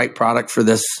was the right product for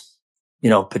this,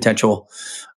 potential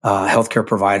healthcare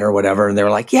provider or whatever? And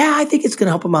they're like, yeah, I think it's going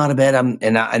to help them out a bit. And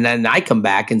then I come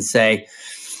back and say,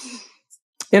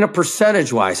 in a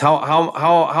percentage wise,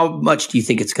 how much do you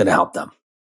think it's going to help them?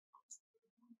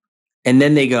 And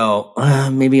then they go,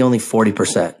 maybe only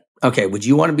 40%. Okay. Would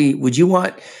you want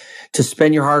to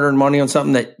spend your hard earned money on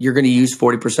something that you're going to use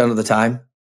 40% of the time?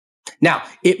 Now,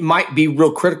 it might be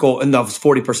real critical in those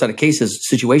 40% of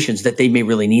situations that they may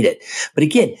really need it. But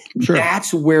again, Sure.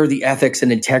 That's where the ethics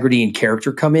and integrity and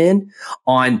character come in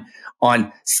on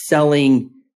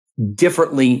selling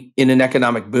differently in an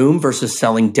economic boom versus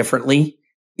selling differently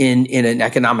in an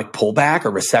economic pullback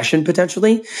or recession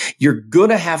potentially. You're going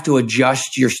to have to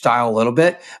adjust your style a little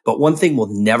bit. But one thing will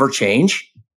never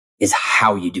change is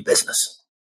how you do business.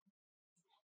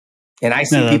 And I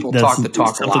see people talk the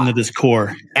talk a lot. Something that is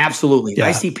core. Absolutely. Yeah.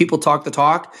 I see people talk the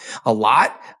talk a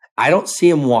lot. I don't see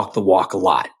them walk the walk a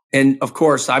lot. And of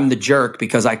course, I'm the jerk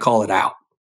because I call it out.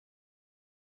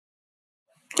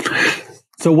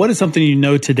 So what is something you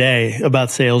know today about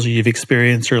sales or you've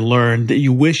experienced or learned that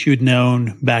you wish you'd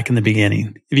known back in the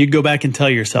beginning? If you go back and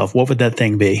tell yourself, what would that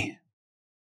thing be?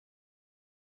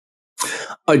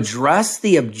 Address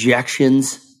the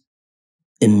objections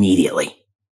immediately.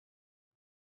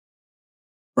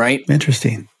 Right?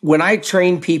 Interesting. When I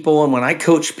train people and when I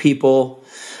coach people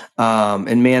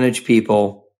and manage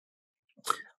people,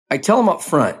 I tell them up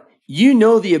front,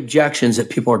 the objections that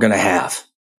people are going to have.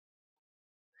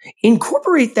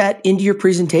 Incorporate that into your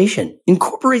presentation.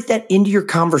 Incorporate that into your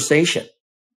conversation.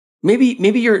 Maybe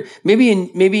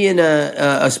in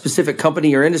a specific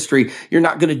company or industry, you're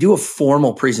not going to do a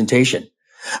formal presentation,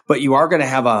 but you are going to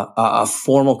have a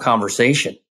formal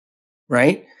conversation,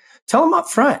 right? Tell them up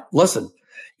front. Listen,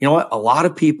 you know what? A lot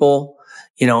of people,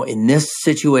 in this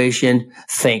situation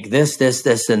think this,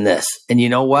 and this. And you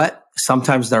know what?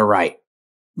 Sometimes they're right,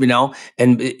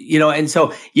 and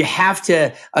so you have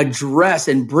to address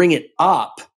and bring it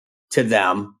up to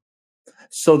them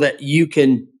so that you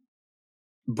can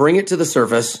bring it to the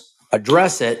surface,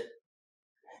 address it,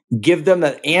 give them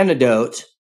an antidote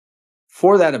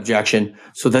for that objection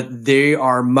so that they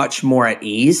are much more at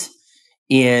ease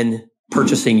in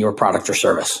purchasing your product or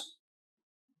service.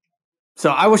 So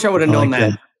I wish I would have known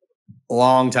that a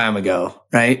long time ago,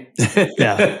 right?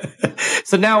 Yeah.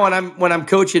 So now when I'm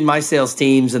coaching my sales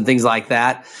teams and things like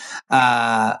that,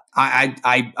 I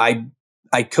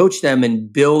coach them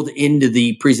and build into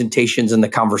the presentations and the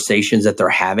conversations that they're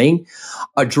having,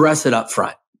 address it up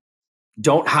front.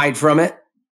 Don't hide from it,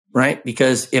 right?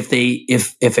 Because if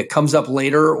it comes up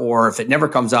later or if it never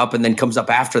comes up and then comes up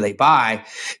after they buy,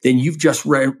 then you've just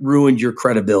ruined your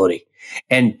credibility.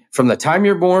 And from the time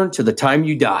you're born to the time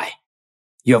you die,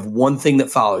 you have one thing that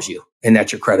follows you, and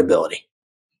that's your credibility.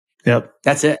 Yep.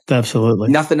 That's it. Absolutely.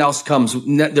 Nothing else comes.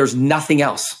 There's nothing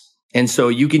else. And so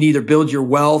you can either build your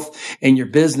wealth and your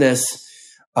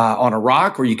business on a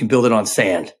rock, or you can build it on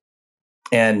sand.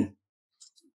 And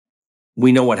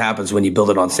we know what happens when you build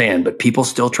it on sand, but people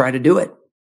still try to do it.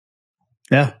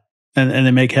 Yeah. And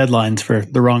they make headlines for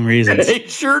the wrong reasons. They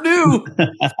sure do.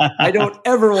 I don't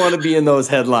ever want to be in those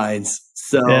headlines.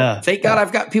 So thank God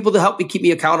I've got people to help me keep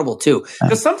me accountable too.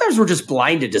 Because sometimes we're just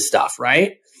blinded to stuff,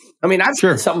 right? I mean, I've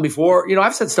said something before,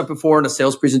 I've said stuff before in a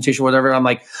sales presentation, whatever. And I'm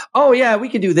like, oh yeah, we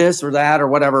could do this or that or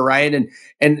whatever, right?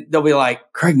 And they'll be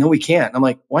like, Craig, no, we can't. I'm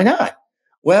like, why not?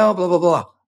 Well, blah, blah, blah.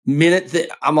 minute that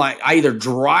I'm like, I either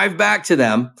drive back to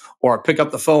them or I pick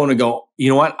up the phone and go, you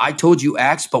know what? I told you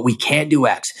X, but we can't do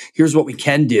X. Here's what we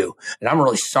can do. And I'm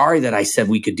really sorry that I said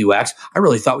we could do X. I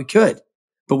really thought we could,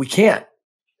 but we can't.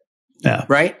 Yeah.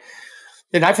 Right.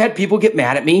 And I've had people get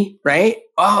mad at me, right?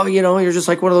 Oh, you're just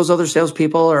like one of those other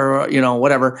salespeople or,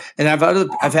 whatever. And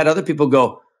I've had other people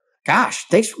go, gosh,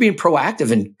 thanks for being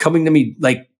proactive and coming to me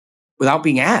like without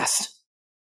being asked.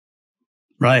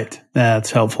 Right. That's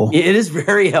helpful. It is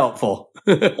very helpful.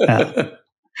 Yeah.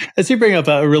 As you bring up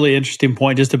a really interesting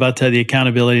point just about the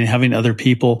accountability and having other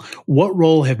people, what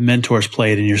role have mentors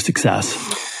played in your success?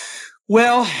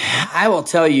 Well, I will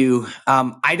tell you,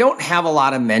 I don't have a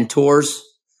lot of mentors.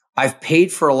 I've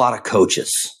paid for a lot of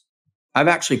coaches. I've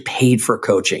actually paid for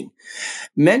coaching.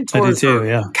 Mentors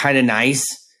are kind of nice,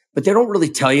 but they don't really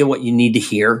tell you what you need to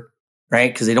hear,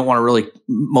 right? Because they don't want to really,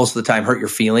 most of the time, hurt your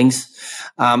feelings.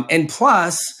 And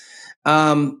plus,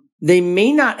 they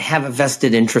may not have a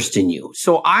vested interest in you.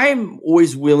 So I'm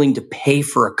always willing to pay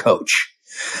for a coach.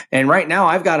 And right now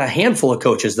I've got a handful of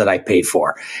coaches that I paid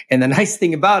for. And the nice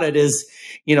thing about it is,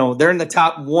 they're in the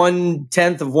top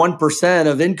 1/10 of 1%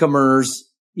 of income earners,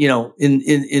 in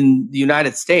the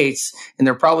United States. And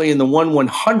they're probably in the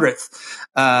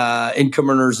 1/100th, income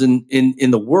earners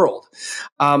in the world.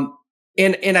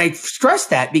 And I stress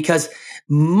that because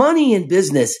money in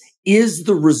business is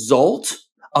the result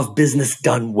of business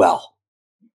done well.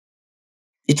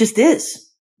 It just is.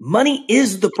 Money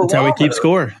is the barometer. That's how we keep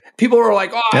score. People are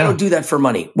like, I don't do that for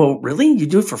money. Well, really? You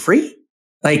do it for free?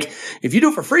 Like, if you do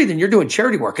it for free, then you're doing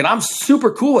charity work. And I'm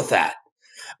super cool with that.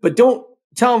 But don't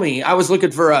tell me, I was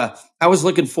looking for a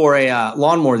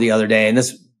lawnmower the other day. And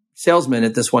this salesman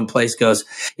at this one place goes,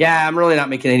 yeah, I'm really not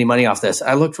making any money off this.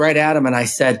 I looked right at him and I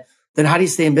said, then how do you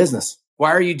stay in business?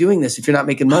 Why are you doing this if you're not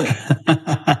making money?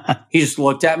 He just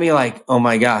looked at me like, oh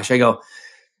my gosh. I go,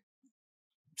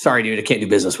 sorry, dude, I can't do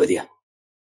business with you.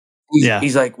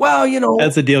 He's like, well,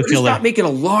 that's a deal killer. Not making a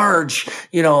large,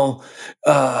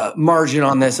 margin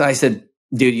on this. I said,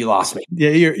 dude, you lost me.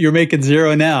 Yeah, you're making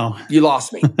zero now. You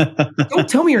lost me. Don't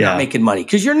tell me you're not making money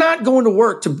because you're not going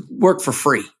to work for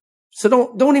free.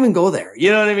 So don't even go there. You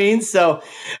know what I mean? So,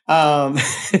 I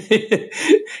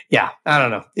don't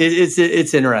know.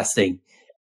 It's interesting.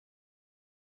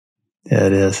 Yeah,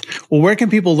 it is. Well, where can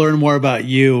people learn more about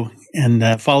you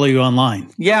and follow you online?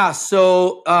 Yeah.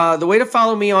 So the way to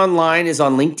follow me online is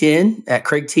on LinkedIn at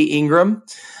Craig T. Ingram.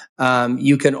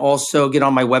 You can also get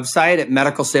on my website at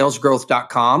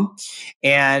medicalsalesgrowth.com.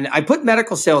 And I put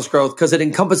medical sales growth because it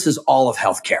encompasses all of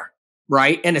healthcare,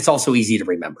 right? And it's also easy to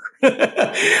remember.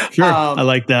 Sure. I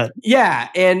like that. Yeah.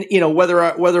 And,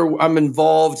 whether I'm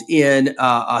involved in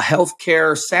a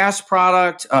healthcare SaaS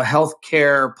product, a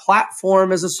healthcare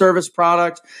platform as a service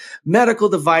product, medical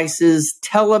devices,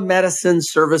 telemedicine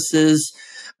services,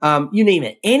 you name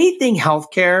it, anything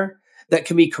healthcare that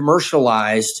can be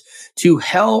commercialized to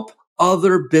help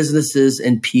other businesses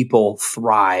and people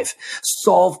thrive,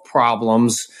 solve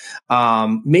problems,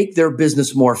 make their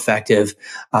business more effective.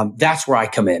 That's where I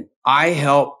come in. I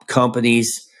help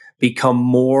companies become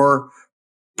more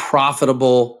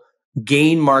profitable,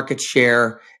 gain market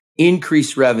share,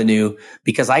 increase revenue,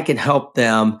 because I can help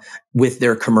them with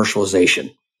their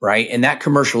commercialization. Right. And that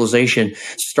commercialization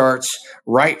starts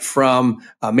right from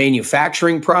a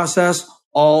manufacturing process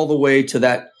all the way to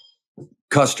that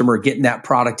customer getting that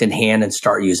product in hand and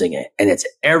start using it. And it's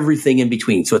everything in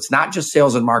between. So it's not just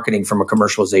sales and marketing from a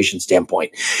commercialization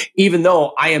standpoint, even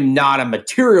though I am not a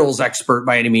materials expert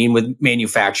by any means with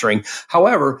manufacturing.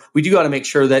 However, we do got to make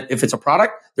sure that if it's a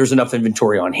product, there's enough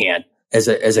inventory on hand as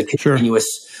a continuous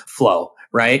flow.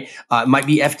 Right. It might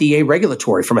be FDA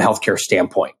regulatory from a healthcare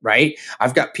standpoint. Right.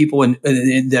 I've got people in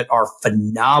that are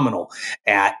phenomenal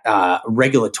at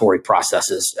regulatory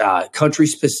processes, country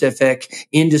specific,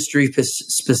 industry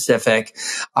specific.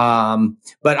 But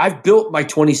I've built my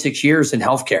 26 years in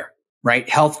healthcare. Right.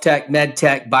 Health tech,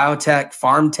 medtech, biotech,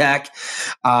 farm tech.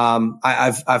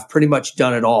 I've pretty much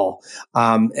done it all.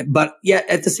 But yet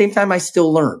at the same time, I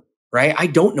still learn. Right. I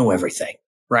don't know everything.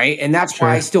 Right. And that's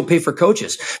why I still pay for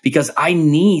coaches, because I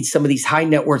need some of these high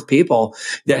net worth people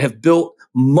that have built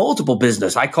multiple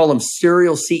business. I call them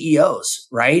serial CEOs.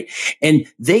 Right. And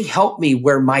they help me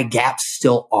where my gaps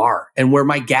still are and where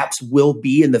my gaps will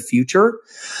be in the future.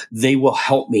 They will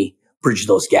help me bridge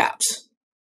those gaps.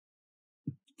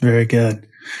 Very good.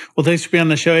 Well, thanks for being on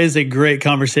the show. It was a great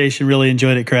conversation. Really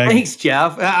enjoyed it, Craig. Thanks,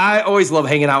 Jeff. I always love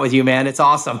hanging out with you, man. It's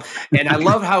awesome. And I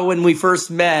love how when we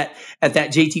first met at that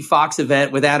JT Fox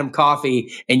event with Adam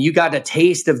Coffey, and you got a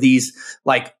taste of these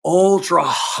like ultra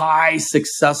high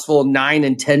successful 9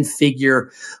 and 10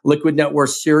 figure liquid net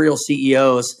worth serial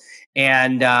CEOs.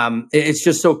 And it's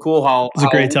just so cool how a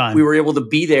great time. We were able to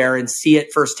be there and see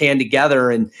it firsthand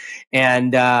together. And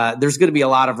there's going to be a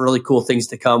lot of really cool things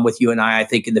to come with you and I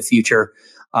think, in the future.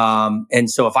 And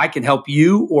so if I can help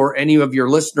you or any of your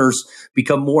listeners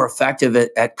become more effective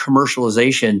at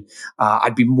commercialization,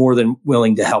 I'd be more than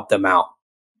willing to help them out.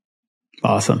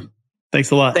 Awesome.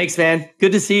 Thanks a lot. Thanks, man.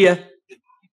 Good to see you.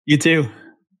 You too.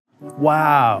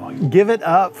 Wow. Give it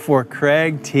up for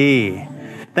Craig T.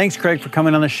 Thanks, Craig, for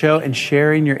coming on the show and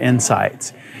sharing your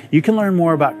insights. You can learn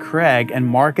more about Craig and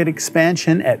market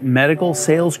expansion at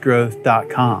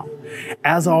medicalsalesgrowth.com.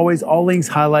 As always, all links,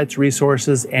 highlights,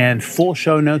 resources, and full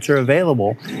show notes are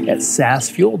available at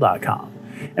saasfuel.com.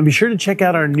 And be sure to check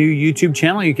out our new YouTube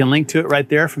channel. You can link to it right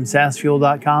there from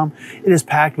saasfuel.com. It is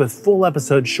packed with full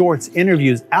episode shorts,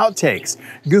 interviews, outtakes,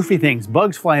 goofy things,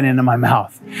 bugs flying into my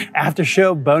mouth, after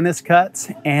show bonus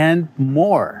cuts, and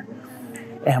more.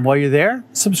 And while you're there,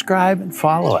 subscribe and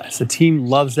follow us. The team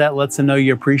loves that, lets them know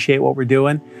you appreciate what we're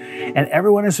doing. And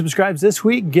everyone who subscribes this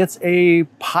week gets a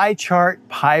pie chart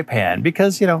pie pan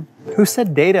because, who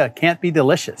said data can't be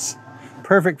delicious?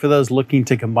 Perfect for those looking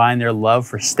to combine their love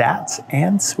for stats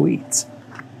and sweets.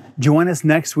 Join us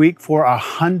next week for our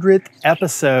 100th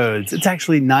episodes. It's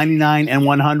actually 99 and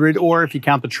 100, or if you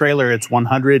count the trailer, it's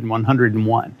 100 and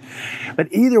 101. But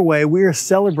either way, we are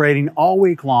celebrating all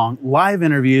week long live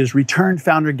interviews, returned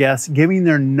founder guests giving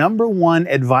their #1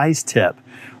 advice tip.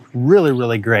 Really,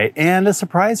 really great. And a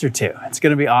surprise or two. It's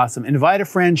going to be awesome. Invite a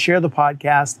friend, share the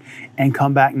podcast, and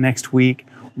come back next week.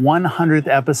 100th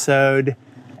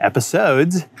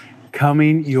episodes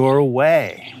coming your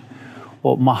way.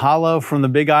 Well, mahalo from the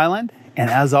Big Island, and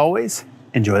as always,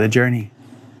 enjoy the journey.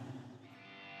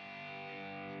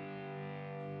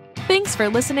 Thanks for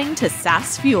listening to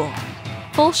SaaS Fuel.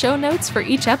 Full show notes for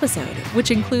each episode, which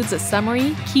includes a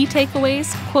summary, key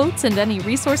takeaways, quotes, and any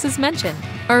resources mentioned,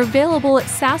 are available at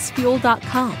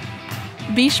saasfuel.com.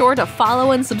 Be sure to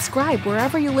follow and subscribe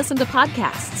wherever you listen to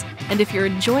podcasts. And if you're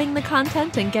enjoying the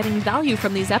content and getting value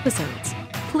from these episodes,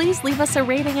 please leave us a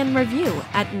rating and review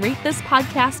at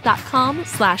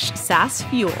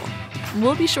ratethispodcast.com/SaaSfuel.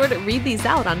 We'll be sure to read these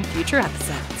out on future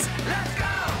episodes.